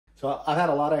So I've had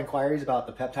a lot of inquiries about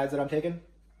the peptides that I'm taking,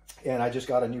 and I just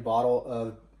got a new bottle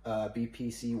of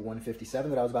BPC157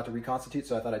 that I was about to reconstitute,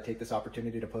 so I thought I'd take this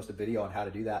opportunity to post a video on how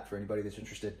to do that for anybody that's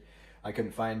interested. I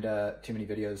couldn't find too many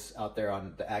videos out there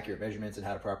on the accurate measurements and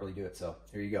how to properly do it, so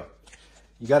here you go.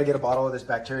 You got to get a bottle of this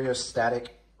bacteriostatic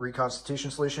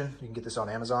reconstitution solution. You can get this on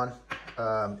Amazon.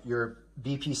 Your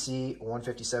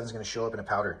BPC157 is going to show up in a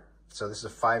powder. So this is a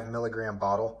 5 milligram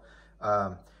bottle.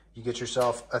 You get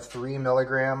yourself a 3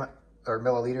 milligram or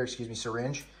milliliter,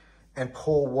 syringe, and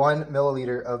pull 1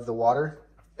 milliliter of the water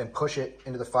and push it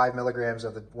into the 5 milligrams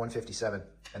of the 157,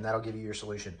 and that'll give you your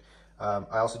solution.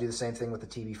 I also do the same thing with the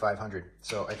TB500.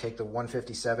 So I take the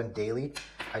 157 daily.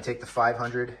 I take the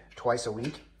 500 twice a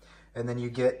week. And then you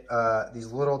get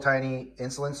these little tiny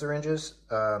insulin syringes.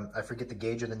 I forget the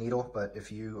gauge of the needle, but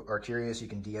if you are curious, you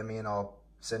can DM me and I'll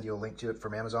send you a link to it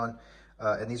from Amazon.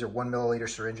 And these are 1 milliliter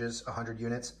syringes, 100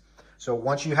 units. So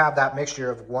once you have that mixture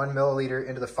of 1 milliliter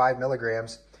into the 5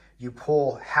 milligrams, you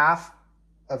pull half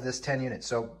of this 10 units,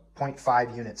 so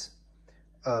 0.5 units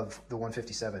of the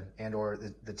 157 and or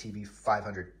the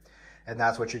TB500. And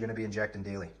that's what you're going to be injecting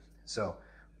daily. So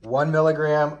 1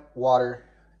 milligram water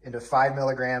into 5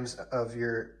 milligrams of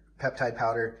your peptide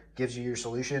powder gives you your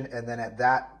solution. And then at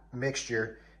that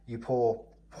mixture, you pull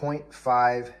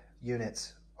 0.5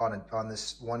 units on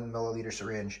this 1 milliliter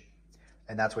syringe.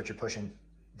 And that's what you're pushing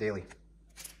daily.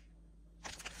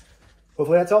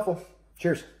 Hopefully that's helpful.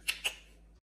 Cheers.